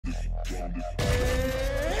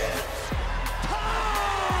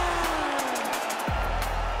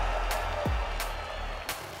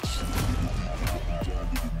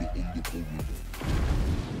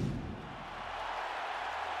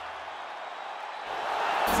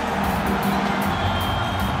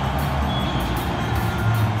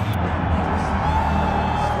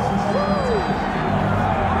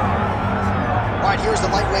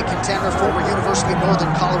lightweight contender, former University of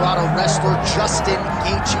Northern Colorado wrestler Justin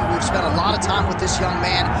Gaethje. We've spent a lot of time with this young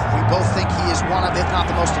man. We both think he is one of, if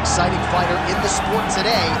not the most exciting fighter in the sport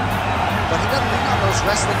today. But he doesn't lean on those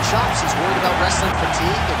wrestling chops. He's worried about wrestling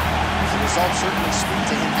fatigue, and the results certainly speak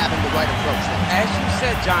to him having the right approach. As you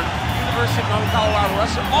said, John, University of Northern Colorado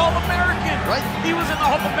wrestler, All-American. Right. He was an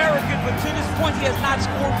All-American, but to this point, he has not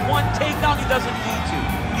scored one takedown. He doesn't need to.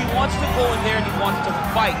 He wants to go in there and he wants to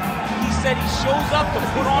fight. He said he shows up to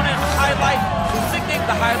put on a highlight. His nickname,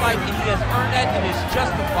 the highlight, and he has earned that and is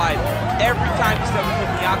justified every time he steps foot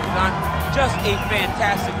in the octagon. Just a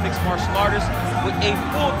fantastic mixed martial artist with a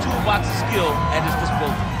full toolbox of skill at his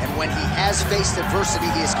disposal. And when he has faced adversity,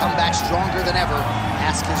 he has come back stronger than ever.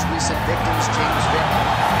 Ask his recent victims, James Beneil,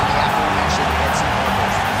 and the aforementioned Edson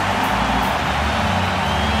Barboza.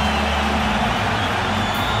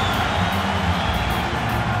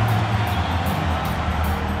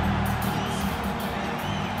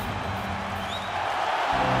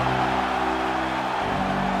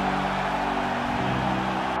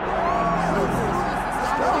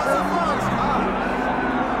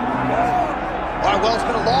 Well, it's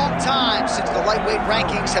been a long time since the lightweight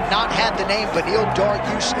rankings have not had the name Beneil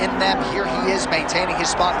Dariush in them. Here he is maintaining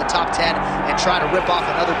his spot in the top 10 and trying to rip off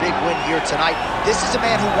another big win here tonight. This is a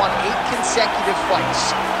man who won 8 consecutive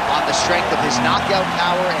fights on the strength of his knockout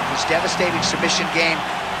power and his devastating submission game.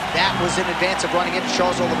 That was in advance of running into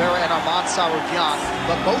Charles Oliveira and Armand Saroukian.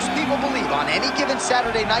 But most people believe on any given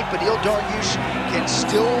Saturday night, Beneil Dariush can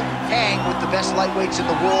still hang with the best lightweights in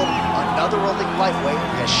the world. Another elite lightweight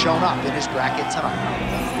has shown up in his bracket tonight.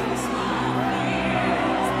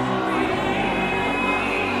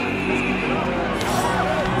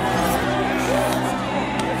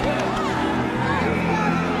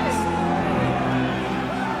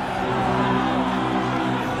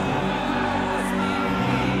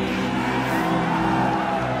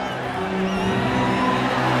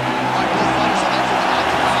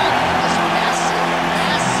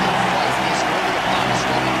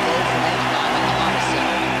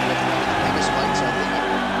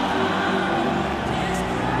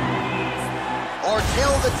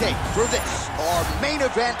 The tape for this, our main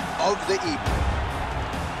event of the evening.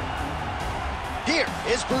 Here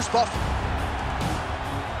is Bruce Buffer.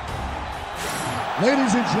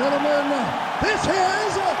 Ladies and gentlemen, this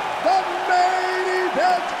is the main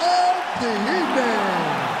event of the evening.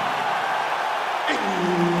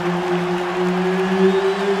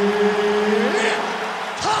 It's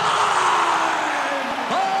time!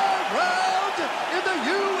 5 rounds in the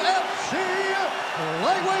UFC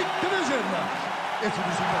lightweight division.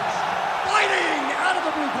 Introducing first, fighting out of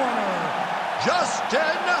the blue corner,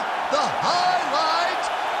 Justin the Highlight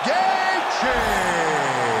Gaethje.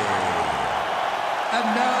 And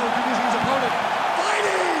now introducing his opponent,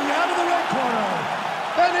 fighting out of the red corner,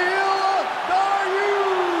 Beneil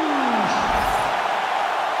Dariush.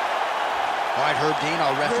 All right, Herb Dean,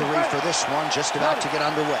 our referee for this one, just about to get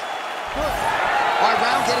underway. All right,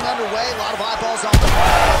 round getting underway, a lot of eyeballs on the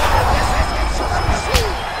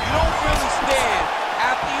You don't really stand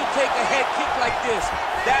after you take a head kick like this.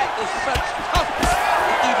 That is such toughness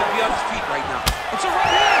to even be on his feet right now. It's a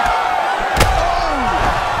right hand. Oh!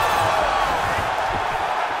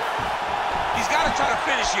 He's got to try to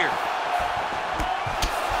finish here.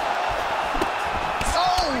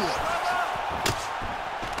 Oh!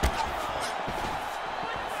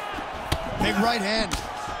 Big right hand.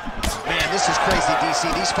 Man, this is crazy,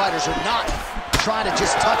 DC. These fighters are not trying to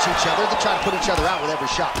just touch each other. They're trying to put each other out with every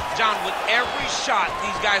shot. John, with every shot,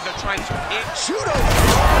 these guys are trying to shoot over.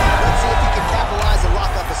 Let's see if he can capitalize and lock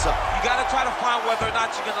up a sub. You got to try to find whether or not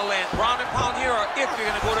you're going to land ground and pound here or if you're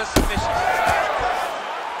going to go to submission.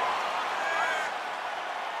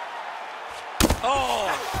 Oh,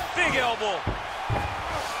 big elbow.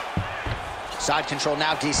 Side control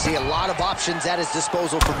now, DC. A lot of options at his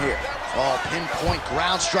disposal from here. Oh, pinpoint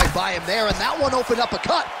ground strike by him there, and that one opened up a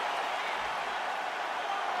cut.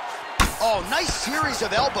 Oh, nice series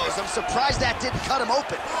of elbows. I'm surprised that didn't cut him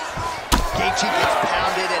open. Gaethje gets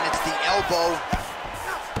pounded, and it's the elbow.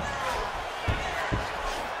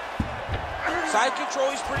 Side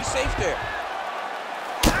control, he's pretty safe there.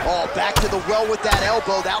 Oh, back to the well with that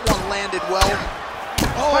elbow. That one landed well.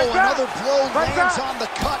 Oh, another blow lands on the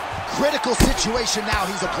cut. Critical situation now.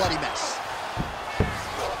 He's a bloody mess.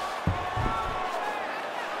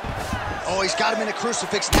 Oh, he's got him in a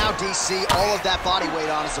crucifix now, DC. All of that body weight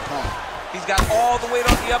on his opponent. He's got all the weight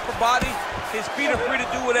on the upper body. His feet are free to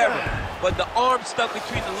do whatever. But the arm stuck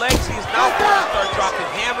between the legs. He's now going to start dropping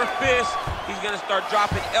hammer fists. He's going to start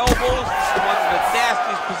dropping elbows. One of the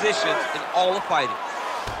nastiest positions in all of fighting.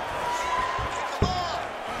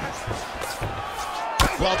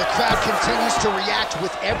 Well, the crowd continues to react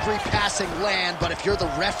with every passing land, but if you're the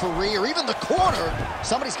referee or even the corner,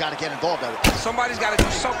 somebody's got to get involved. Somebody's got to do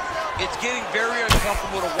something. It's getting very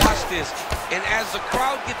uncomfortable to watch this. And as the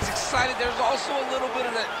crowd gets excited, there's also a little bit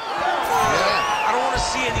of that. I don't want to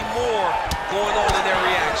see any more going on in their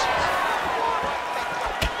reactions.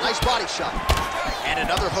 Nice body shot. And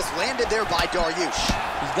another hook landed there by Dariush.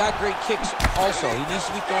 He's got great kicks also. He needs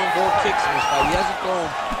to be throwing more kicks in this fight. He hasn't thrown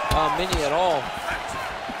many at all.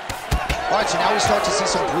 All right, so now we start to see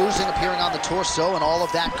some bruising appearing on the torso, and all of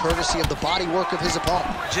that courtesy of the body work of his opponent.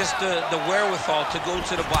 Just the wherewithal to go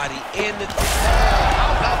to the body and the...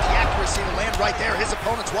 How about the accuracy to land right there? His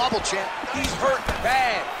opponent's wobble champ. He's hurt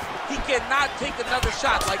bad. He cannot take another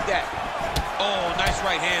shot like that. Oh, nice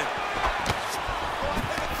right hand.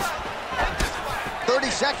 30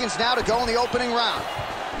 seconds now to go in the opening round.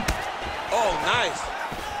 Oh, nice.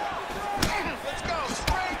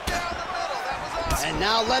 And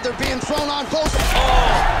now leather being thrown on both.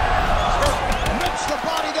 Rips the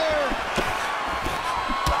body there.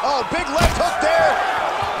 Oh, big left hook there.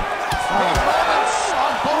 Big moments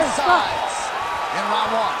on both sides in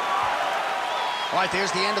round one. All right,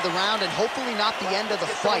 there's the end of the round, and hopefully not the end of the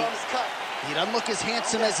fight. He doesn't look as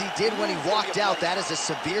handsome as he did when he walked out. That is a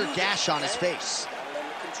severe gash on his face.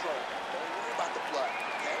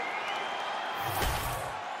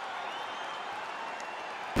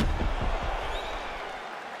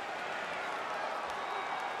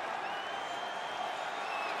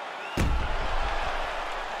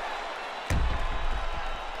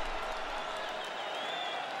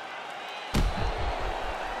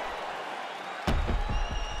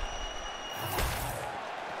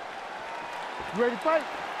 You ready to fight?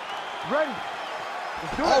 Ready.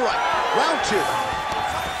 Let's do it. All right, round two.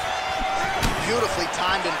 Beautifully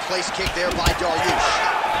timed and placed kick there by Dariush.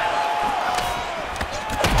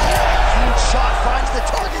 Huge shot finds the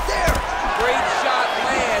target there. Great shot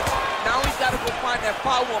lands. Now he's got to go find that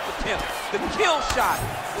follow-up attempt. The kill shot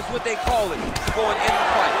is what they call it, going in the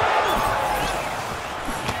fight.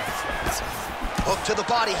 Hook to the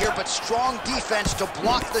body here, but strong defense to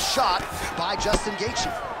block the shot by Justin Gaethje.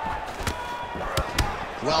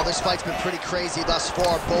 Well, this fight's been pretty crazy thus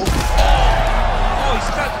far, both. Oh, he's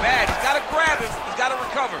cut bad. He's got to grab him. He's got to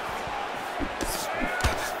recover.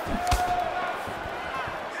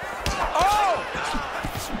 Oh!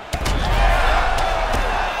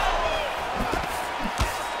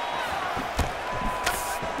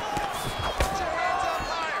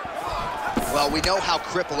 Well, we know how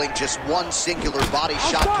crippling just one singular body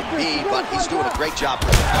shot can be, but he's doing a great job.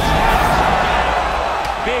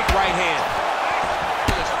 Big right hand.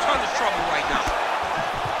 Trouble right now.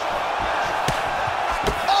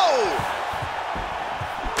 Oh!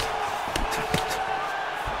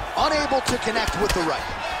 Unable to connect with the right.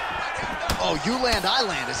 Oh, you land, I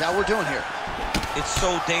land. Is that what we're doing here? It's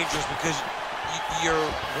so dangerous because you're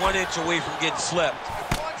 1 inch away from getting slept,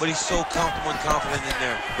 but he's so comfortable and confident in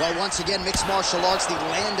there. Well, once again, mixed martial arts, the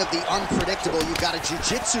land of the unpredictable. You've got a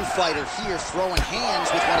jiu-jitsu fighter here throwing hands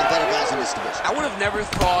with one of the better guys in this division. I would have never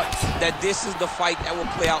thought that this is the fight that will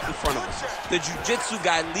play out in front of us. The jiu-jitsu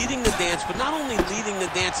guy leading the dance, but not only leading the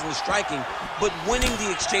dance in the striking, but winning the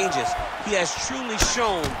exchanges. He has truly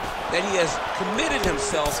shown that he has committed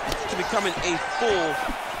himself to becoming a full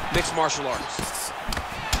mixed martial artist.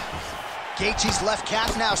 Gaethje's left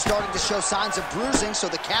calf now starting to show signs of bruising, so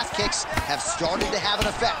the calf kicks have started to have an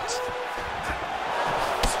effect.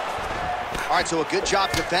 All right, so a good job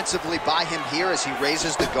defensively by him here as he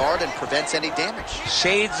raises the guard and prevents any damage.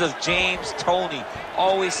 Shades of James Toney,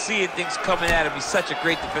 always seeing things coming at him. He's such a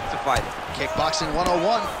great defensive fighter. Kickboxing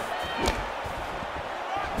 101.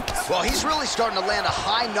 Well, he's really starting to land a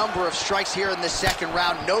high number of strikes here in the second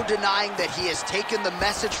round. No denying that he has taken the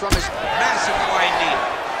message from his massive flying knee.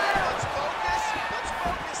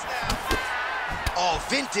 Oh,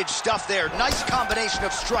 vintage stuff there. Nice combination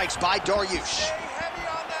of strikes by Dariush.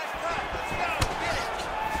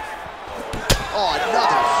 Oh,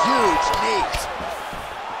 another huge knee.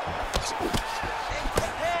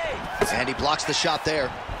 And he blocks the shot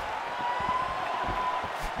there.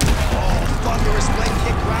 Oh, thunderous leg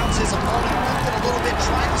kick grounds his opponent. Lifted a little bit,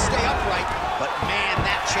 trying to stay upright. But man,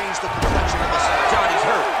 that changed the complexion of this. Johnny's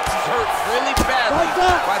hurt. He's hurt really badly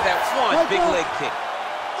by that one big leg kick.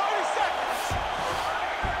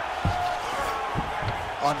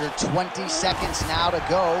 Under 20 seconds now to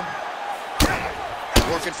go.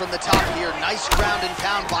 Working from the top here. Nice ground and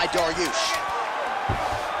pound by Dariush.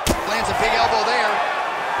 Lands a big elbow there.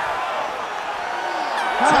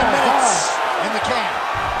 10 minutes in the can.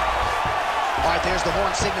 All right, there's the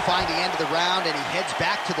horn signifying the end of the round, and he heads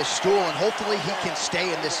back to the stool, and hopefully he can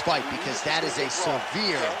stay in this fight because that is a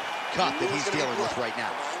severe cut that he's dealing with right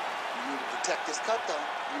now. You need to protect this cut, though.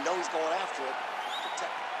 You know he's going after it.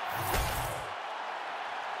 Protect it.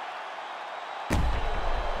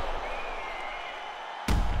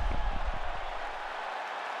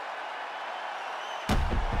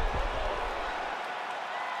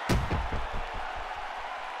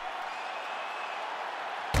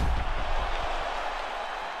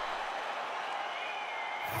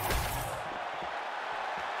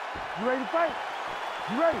 You ready to fight?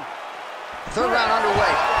 You ready? Third round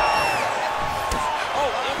underway. Oh,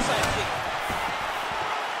 inside kick.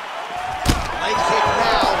 Leg kick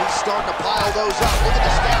now. He's starting to pile those up. Look at the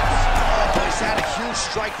steps. Oh, he's had a huge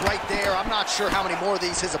strike right there. I'm not sure how many more of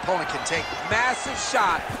these his opponent can take. Massive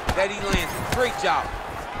shot that he landed. Great job.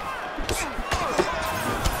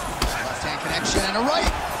 Left hand connection and a right.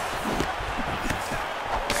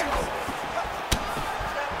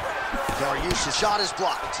 Dariush's shot is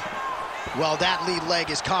blocked. Well, that lead leg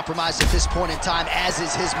is compromised at this point in time, as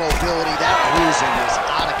is his mobility. That bruising is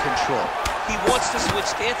out of control. He wants to switch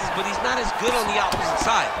stances, but he's not as good on the opposite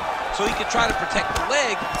side. So he could try to protect the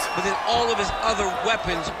leg, but then all of his other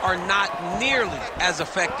weapons are not nearly as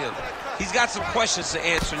effective. He's got some questions to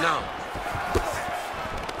answer now.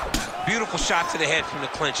 Beautiful shot to the head from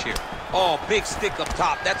the clinch here. Oh, big stick up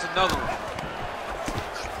top. That's another one.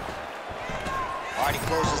 All right, he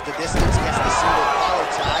closes the distance, gets the single collar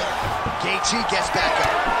tie. Gaethje gets back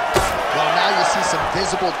up. Well, now you see some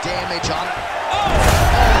visible damage on it. Oh,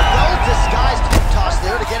 well-disguised hip toss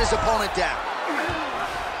there to get his opponent down.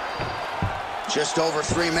 Just over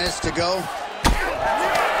 3 minutes to go.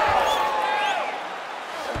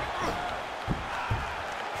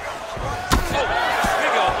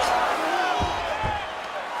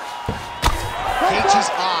 Gaethje's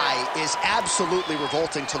eye is absolutely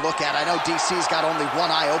revolting to look at. I know DC's got only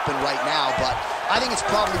one eye open right now, but I think it's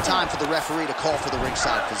probably time for the referee to call for the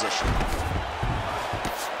ringside position.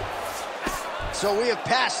 So we have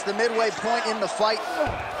passed the midway point in the fight.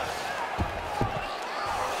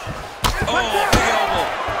 Oh, big elbow.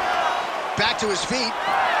 Back to his feet.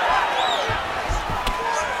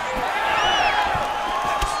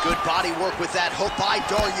 Good body work with that hook by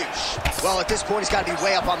Dariush. Well, at this point, he's got to be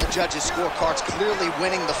way up on the judges' scorecards, clearly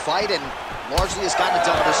winning the fight, and largely has gotten it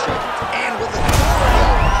done with strength. And with authority,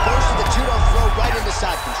 goes to the judo throw right into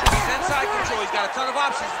side control. He's in side control. He's got a ton of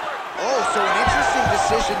options. Oh, so an interesting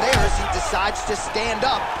decision there as he decides to stand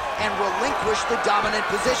up and relinquish the dominant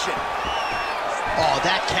position. Oh,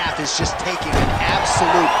 that calf is just taking an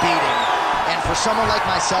absolute beating. And for someone like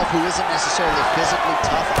myself who isn't necessarily physically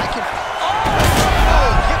tough, I can...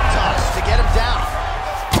 Oh, hip toss to get him down.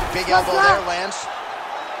 Big elbow there lands.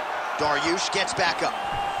 Dariush gets back up.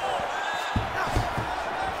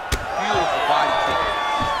 Beautiful body kick.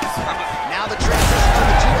 Now the transition to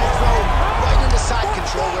the judo throw right into side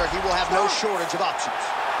control where he will have no shortage of options.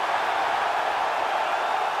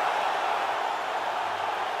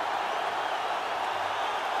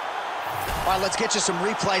 All right, let's get you some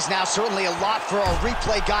replays now. Certainly a lot for our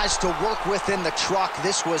replay guys to work with in the truck.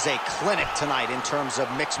 This was a clinic tonight in terms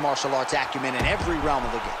of mixed martial arts acumen in every realm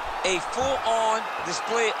of the game. A full-on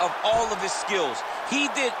display of all of his skills. He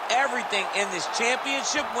did everything in this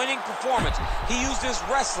championship-winning performance. He used his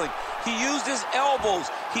wrestling. He used his elbows.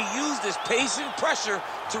 He used his pace and pressure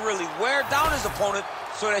to really wear down his opponent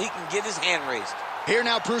so that he can get his hand raised. Here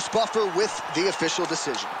now, Bruce Buffer with the official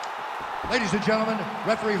decision. Ladies and gentlemen,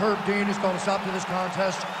 referee Herb Dean has called a stop to this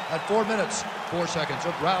contest at 4 minutes, 4 seconds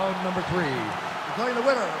of round number 3. Declaring the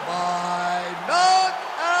winner by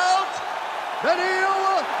knockout,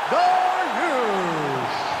 Beneil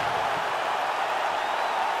Dariush.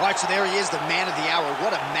 All right, so there he is, the man of the hour.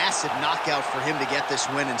 What a massive knockout for him to get this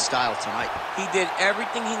win in style tonight. He did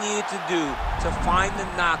everything he needed to do to find the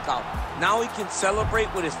knockout. Now he can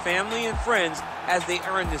celebrate with his family and friends as they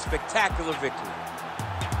earn this spectacular victory.